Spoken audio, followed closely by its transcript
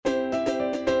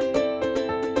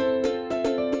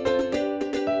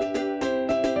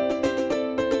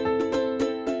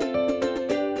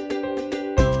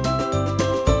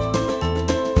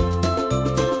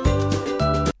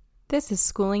This is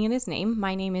Schooling in His Name.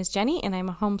 My name is Jenny, and I'm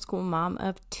a homeschool mom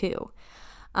of 2.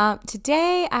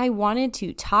 Today, I wanted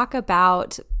to talk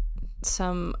about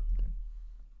some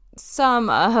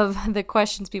of the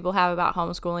questions people have about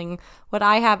homeschooling. What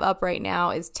I have up right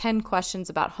now is 10 questions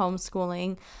about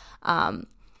homeschooling.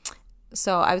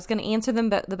 So I was going to answer them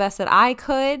the best that I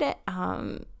could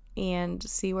and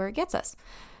see where it gets us.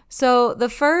 So the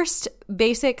first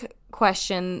basic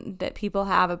question that people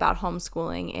have about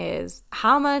homeschooling is,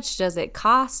 how much does it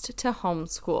cost to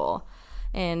homeschool?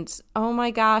 And oh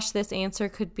my gosh, this answer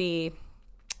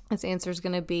is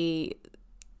going to be,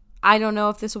 I don't know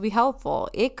if this will be helpful.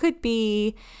 It could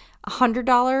be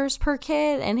 $100 per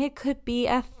kid, and it could be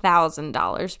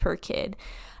 $1,000 per kid.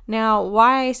 Now,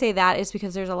 why I say that is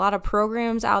because there's a lot of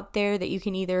programs out there that you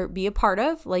can either be a part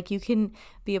of, like you can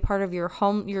be a part of your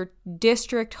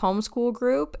district homeschool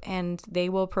group, and they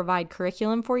will provide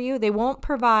curriculum for you. They won't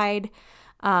provide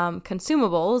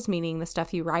consumables, meaning the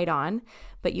stuff you write on,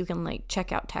 but you can like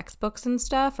check out textbooks and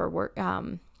stuff, or work,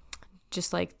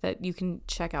 just like that. You can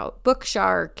check out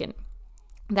Bookshark, and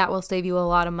that will save you a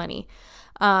lot of money.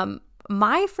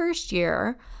 My first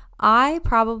year, I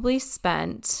probably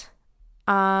spent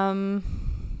I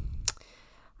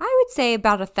would say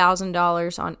about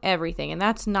 $1,000 on everything. And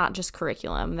that's not just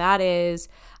curriculum. That is,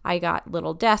 I got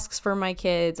little desks for my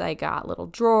kids. I got little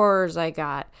drawers. I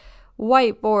got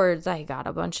whiteboards. I got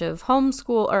a bunch of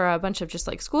just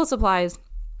like school supplies.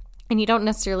 And you don't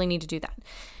necessarily need to do that.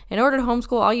 In order to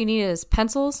homeschool, all you need is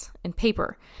pencils and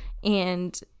paper.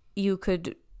 And you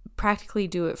could practically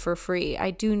do it for free.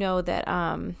 I do know that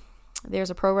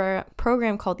there's a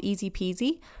program called Easy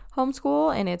Peasy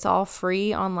Homeschool, and it's all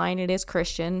free online. It is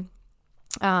Christian,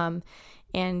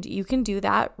 and you can do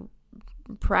that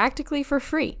practically for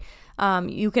free.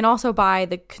 You can also buy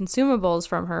the consumables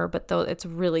from her, but though it's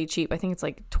really cheap. I think it's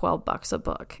like $12 a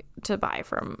book to buy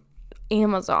from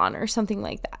Amazon or something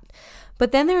like that.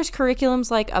 But then there's curriculums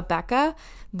like Abeka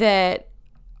that,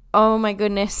 oh my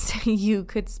goodness, you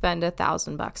could spend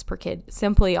 $1,000 per kid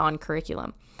simply on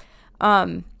curriculum.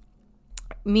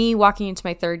 Me walking into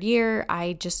my 3rd year,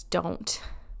 I just don't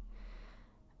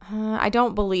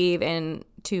believe in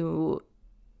too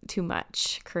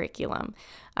much curriculum.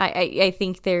 I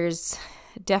think there's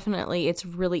definitely, it's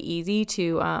really easy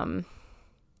to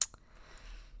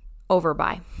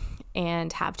overbuy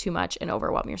and have too much and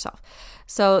overwhelm yourself.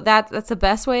 So that's the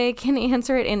best way I can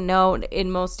answer it. And no,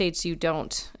 in most states you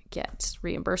don't get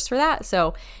reimbursed for that.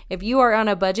 So if you are on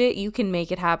a budget, you can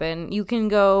make it happen. You can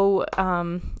go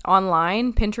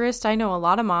online, Pinterest. I know of a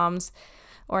lot of moms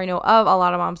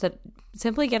that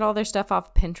simply get all their stuff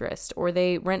off Pinterest, or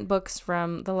they rent books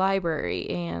from the library.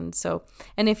 And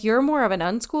if you're more of an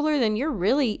unschooler, then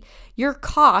your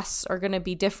costs are going to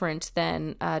be different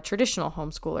than a traditional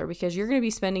homeschooler, because you're going to be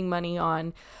spending money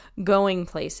on going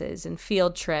places and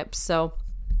field trips. So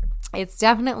it's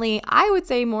definitely, I would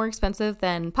say, more expensive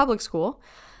than public school,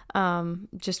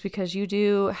 just because you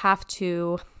do have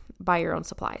to buy your own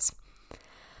supplies.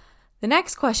 The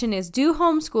next question is, do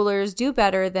homeschoolers do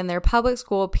better than their public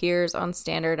school peers on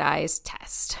standardized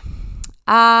tests?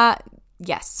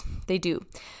 Yes, they do.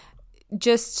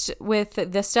 Just with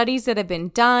the studies that have been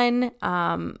done,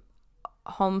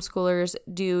 homeschoolers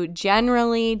do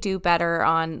generally do better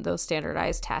on those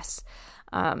standardized tests.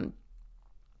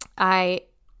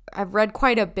 I've read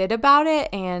quite a bit about it,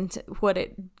 and what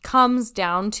it comes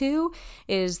down to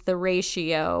is the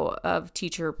ratio of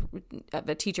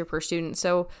a teacher per student.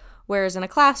 So whereas in a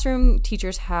classroom,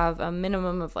 teachers have a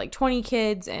minimum of like 20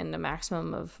 kids and a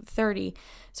maximum of 30.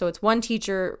 So it's one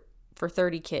teacher for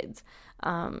 30 kids.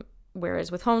 Whereas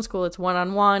with homeschool, it's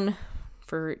one-on-one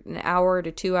for an hour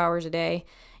to 2 hours a day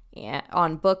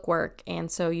on book work. And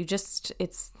so it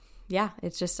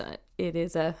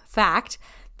is a fact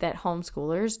that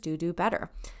homeschoolers do better.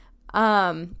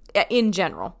 In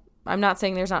general, I'm not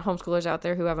saying there's not homeschoolers out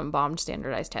there who haven't bombed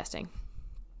standardized testing.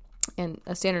 And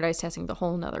standardized testing is a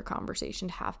whole nother conversation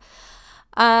to have.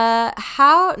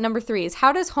 Number 3 is,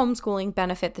 how does homeschooling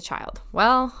benefit the child?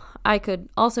 Well, I could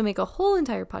also make a whole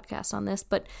entire podcast on this,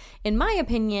 but in my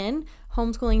opinion,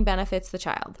 homeschooling benefits the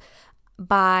child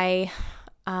by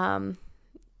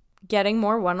getting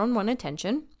more one-on-one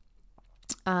attention.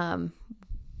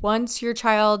 Once the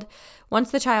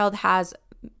child has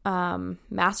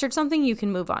mastered something, you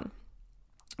can move on.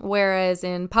 Whereas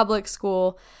in public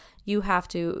school, you have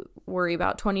to worry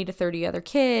about 20 to 30 other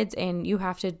kids, and you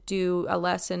have to do a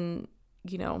lesson,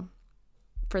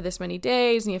 for this many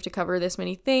days, and you have to cover this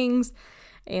many things.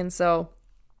 And so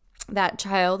that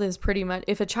child is pretty much,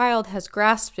 if a child has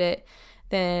grasped it,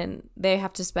 then they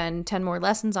have to spend 10 more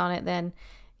lessons on it. Then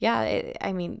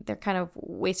I mean, they're kind of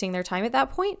wasting their time at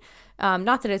that point.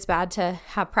 Not that it's bad to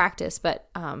have practice, but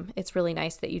it's really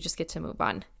nice that you just get to move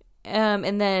on.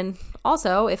 And then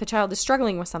also, if a child is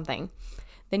struggling with something,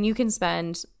 then you can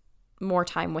spend more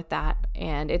time with that.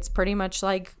 And it's pretty much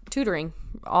like tutoring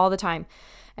all the time.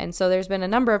 And so there's been a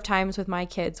number of times with my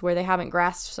kids where they haven't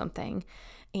grasped something,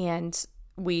 and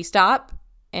we stop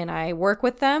and I work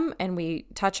with them and we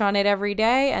touch on it every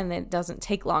day, and it doesn't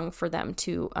take long for them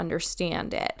to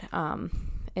understand it.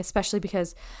 Especially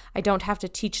because I don't have to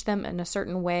teach them in a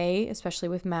certain way, especially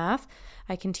with math.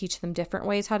 I can teach them different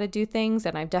ways how to do things,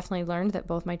 and I've definitely learned that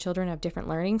both my children have different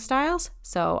learning styles.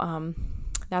 So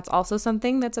that's also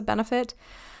something that's a benefit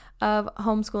of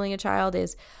homeschooling a child,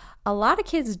 is a lot of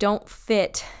kids don't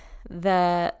fit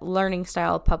the learning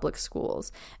style of public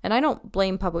schools. And I don't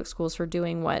blame public schools for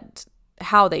doing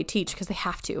how they teach, because they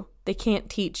have to. They can't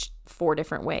teach 4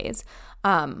 different ways.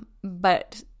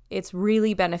 But it's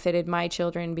really benefited my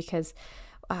children because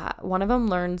one of them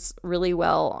learns really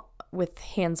well with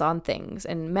hands-on things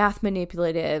and math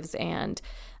manipulatives, and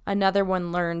another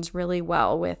one learns really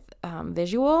well with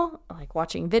visual, like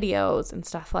watching videos and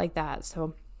stuff like that.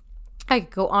 So I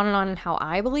could go on and how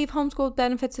I believe homeschool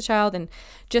benefits a child, and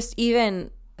just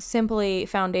even simply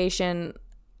foundation,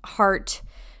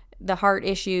 the heart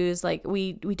issues. Like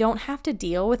we don't have to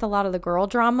deal with a lot of the girl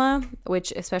drama,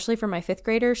 which especially for my 5th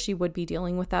grader, she would be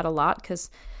dealing with that a lot, because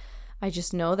I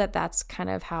just know that that's kind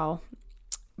of how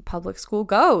public school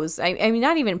goes. I mean,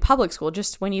 not even public school,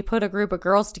 just when you put a group of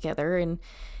girls together, and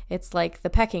it's like the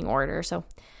pecking order. So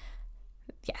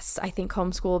yes, I think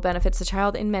homeschool benefits the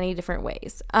child in many different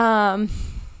ways.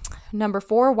 Number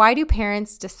 4, why do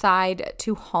parents decide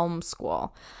to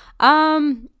homeschool?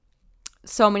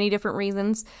 So many different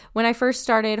reasons. When I first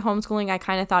started homeschooling, I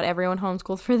kind of thought everyone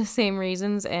homeschooled for the same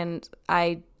reasons, and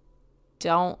I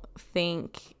don't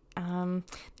think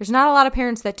there's not a lot of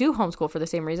parents that do homeschool for the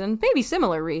same reason, maybe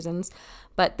similar reasons,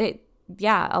 but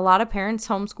a lot of parents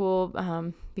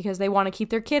homeschool because they want to keep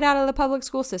their kid out of the public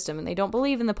school system, and they don't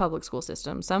believe in the public school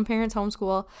system. Some parents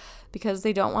homeschool because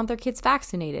they don't want their kids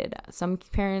vaccinated. Some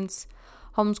parents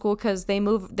homeschool because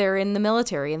they're in the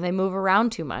military and they move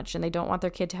around too much, and they don't want their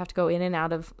kid to have to go in and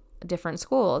out of different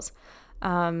schools.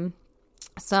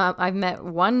 So I've met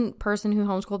one person who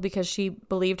homeschooled because she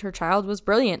believed her child was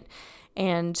brilliant,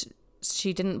 and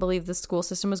she didn't believe the school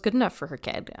system was good enough for her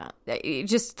kid.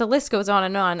 Just the list goes on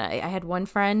and on. I had one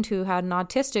friend who had an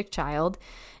autistic child,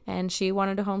 and she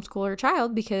wanted to homeschool her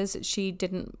child because she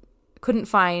couldn't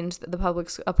find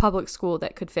a public school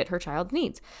that could fit her child's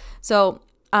needs. So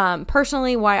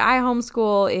personally, why I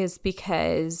homeschool is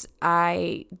because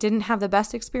I didn't have the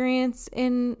best experience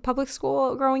in public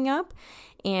school growing up,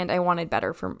 and I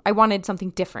wanted something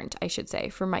different, I should say,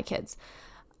 for my kids.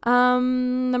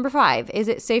 Number 5, is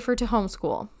it safer to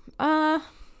homeschool? I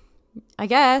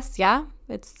guess, yeah,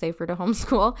 it's safer to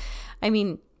homeschool. I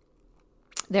mean,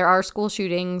 there are school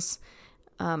shootings,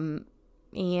 and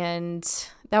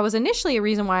that was initially a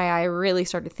reason why I really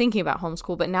started thinking about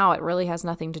homeschool, but now it really has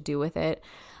nothing to do with it.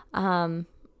 So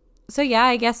yeah,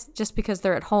 I guess just because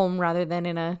they're at home rather than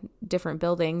in a different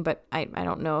building, but I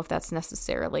don't know if that's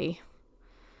necessarily.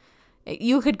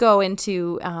 You could go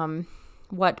into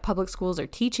what public schools are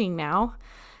teaching now,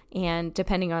 and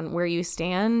depending on where you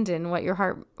stand and where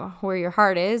your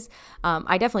heart is,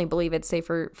 I definitely believe it's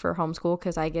safer for homeschool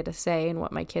because I get a say in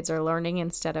what my kids are learning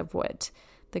instead of what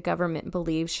the government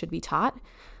believes should be taught.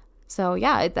 So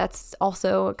yeah, that's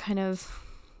also kind of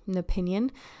an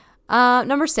opinion.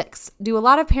 Number 6, do a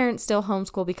lot of parents still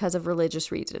homeschool because of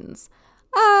religious reasons?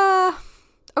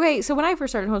 Okay, so when I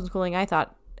first started homeschooling, I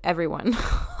thought everyone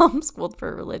homeschooled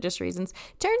for religious reasons.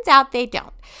 Turns out they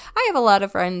don't. I have a lot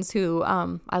of friends who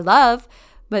I love,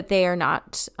 but they are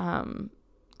not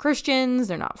Christians.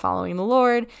 They're not following the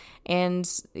Lord. And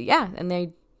yeah, and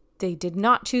they did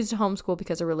not choose to homeschool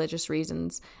because of religious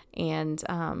reasons. And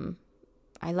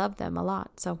I love them a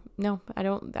lot. So no, I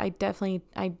don't.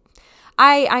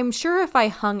 I'm sure if I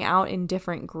hung out in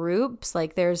different groups,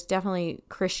 like there's definitely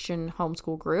Christian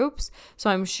homeschool groups, so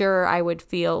I'm sure I would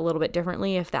feel a little bit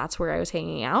differently if that's where I was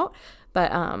hanging out.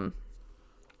 But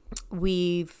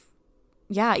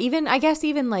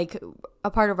even like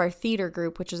a part of our theater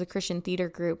group, which is a Christian theater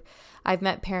group, I've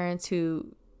met parents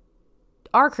who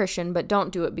are Christian but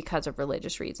don't do it because of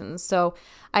religious reasons. So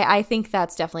I think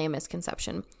that's definitely a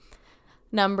misconception.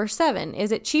 Number 7,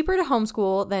 is it cheaper to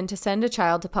homeschool than to send a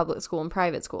child to public school and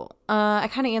private school? I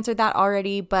kind of answered that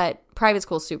already, but private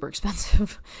school is super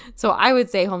expensive. So I would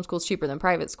say homeschool is cheaper than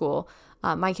private school.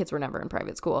 My kids were never in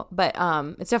private school, but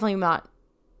it's definitely not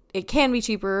it can be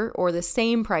cheaper or the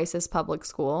same price as public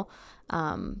school,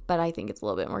 but I think it's a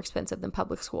little bit more expensive than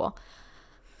public school.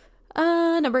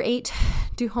 Number 8,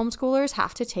 do homeschoolers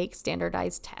have to take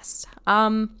standardized tests?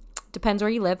 Depends where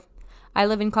you live. I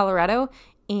live in Colorado,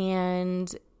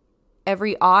 and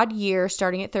every odd year,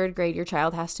 starting at 3rd grade, your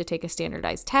child has to take a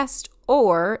standardized test,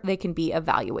 or they can be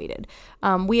evaluated.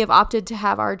 We have opted to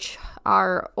have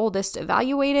our oldest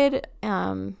evaluated,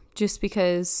 just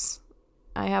because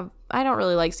I don't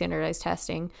really like standardized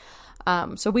testing.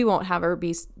 So we won't have her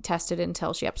be tested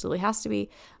until she absolutely has to be,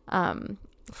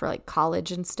 for like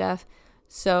college and stuff.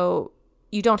 So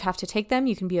you don't have to take them.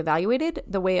 You can be evaluated.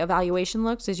 The way evaluation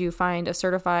looks is you find a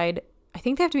certified, I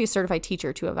think they have to be a certified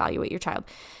teacher to evaluate your child.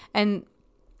 And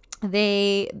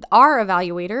our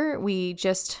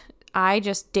evaluator, I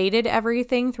just dated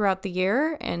everything throughout the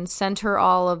year and sent her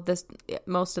all of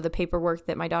most of the paperwork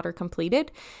that my daughter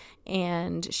completed.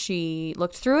 And she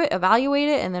looked through it,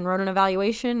 evaluated it, and then wrote an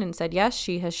evaluation and said, yes,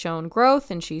 she has shown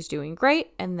growth and she's doing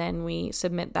great. And then we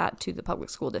submit that to the public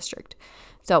school district.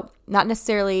 So not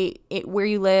necessarily where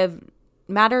you live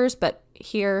matters, but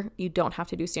here you don't have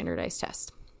to do standardized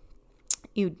tests.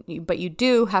 But you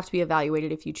do have to be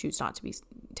evaluated if you choose not to be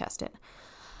tested.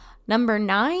 Number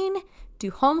 9, do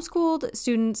homeschooled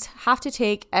students have to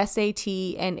take SAT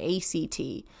and ACT?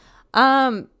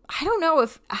 I don't know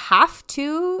if have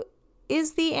to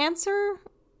is the answer,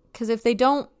 because if they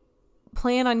don't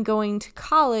plan on going to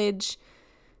college,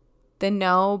 then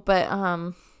no. But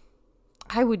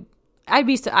it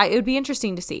would be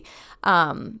interesting to see,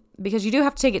 because you do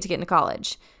have to take it to get into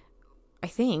college.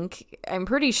 I'm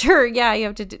pretty sure. Yeah, you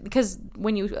have to, because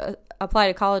when you apply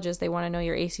to colleges, they want to know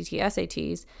your ACT,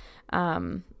 SATs.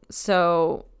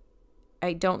 So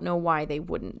I don't know why they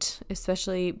wouldn't,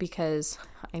 especially because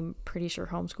I'm pretty sure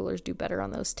homeschoolers do better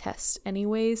on those tests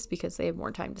anyways, because they have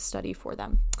more time to study for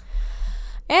them.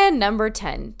 And number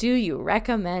 10, do you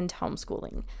recommend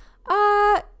homeschooling?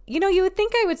 You would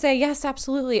think I would say, yes,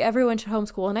 absolutely, everyone should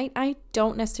homeschool. And I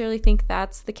don't necessarily think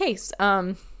that's the case.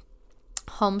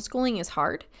 Homeschooling is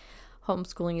hard.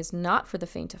 Homeschooling is not for the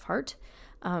faint of heart.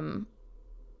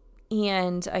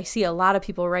 And I see a lot of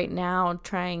people right now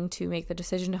trying to make the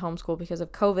decision to homeschool because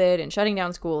of COVID and shutting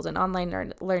down schools and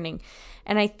online learning.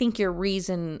 And I think your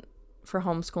reason for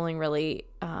homeschooling really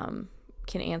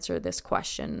can answer this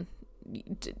question.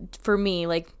 For me,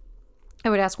 like, I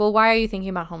would ask, well, why are you thinking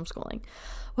about homeschooling?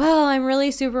 Well, I'm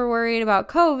really super worried about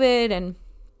COVID, and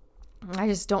I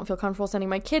just don't feel comfortable sending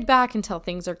my kid back until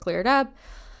things are cleared up.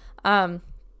 Well,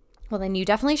 then you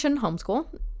definitely shouldn't homeschool.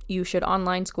 You should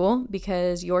online school,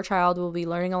 because your child will be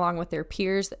learning along with their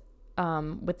peers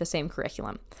with the same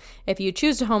curriculum. If you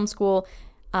choose to homeschool,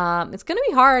 it's going to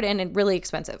be hard and really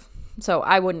expensive. So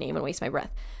I wouldn't even waste my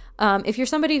breath. If you're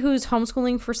somebody who's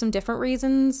homeschooling for some different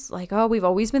reasons, like, oh, we've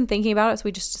always been thinking about it, so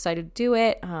we just decided to do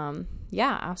it.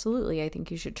 Yeah, absolutely. I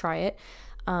think you should try it.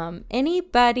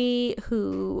 Anybody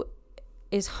who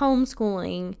is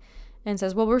homeschooling and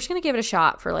says, well, we're just going to give it a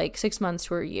shot for like 6 months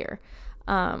to a year.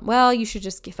 Well, you should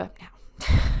just give up now.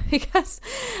 Because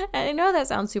I know that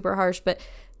sounds super harsh, but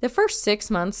the first 6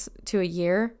 months to a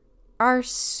year are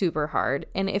super hard.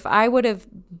 And if I would have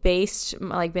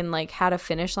had a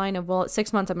finish line of, well, at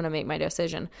 6 months, I'm going to make my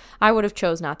decision, I would have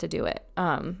chose not to do it.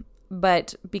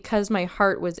 But because my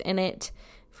heart was in it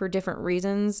for different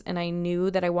reasons, and I knew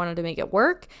that I wanted to make it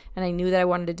work, and I knew that I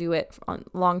wanted to do it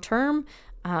long term,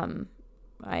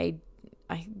 I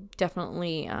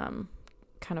definitely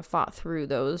kind of fought through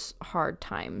those hard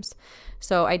times.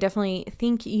 So I definitely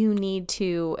think you need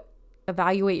to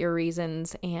evaluate your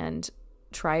reasons and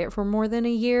try it for more than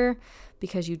a year,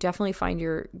 because you definitely find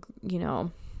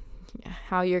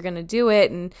how you're going to do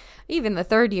it. And even the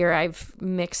 3rd year, I've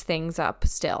mixed things up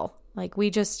still. Like we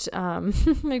just,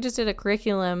 I just did a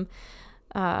curriculum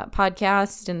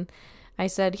podcast, and I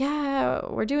said, yeah,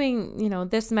 we're doing,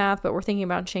 this math, but we're thinking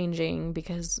about changing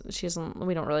because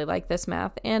we don't really like this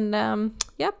math. And,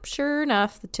 yep, sure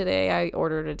enough, today I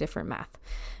ordered a different math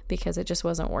because it just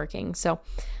wasn't working. So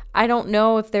I don't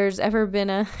know if there's ever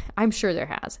been I'm sure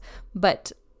there has,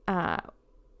 but,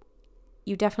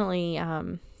 you definitely,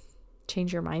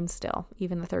 change your mind still,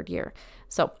 even the 3rd year.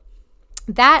 So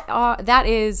that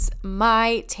is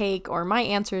my take, or my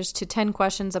answers to 10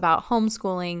 questions about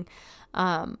homeschooling.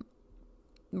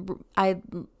 I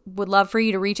would love for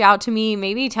you to reach out to me.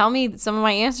 Maybe tell me some of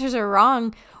my answers are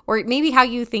wrong, or maybe how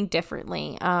you think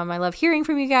differently. I love hearing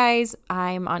from you guys.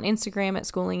 I'm on Instagram at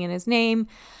Schooling in His Name.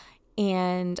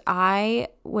 And I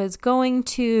was going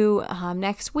to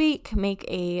next week make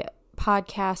a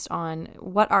podcast on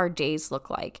what our days look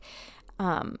like,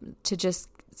 to just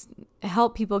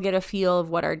help people get a feel of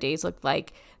what our days look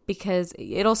like, because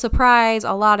it'll surprise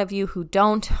a lot of you who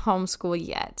don't homeschool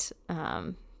yet,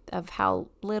 of how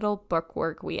little book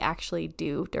work we actually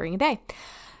do during a day.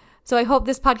 So I hope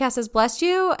this podcast has blessed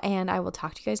you, and I will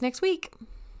talk to you guys next week.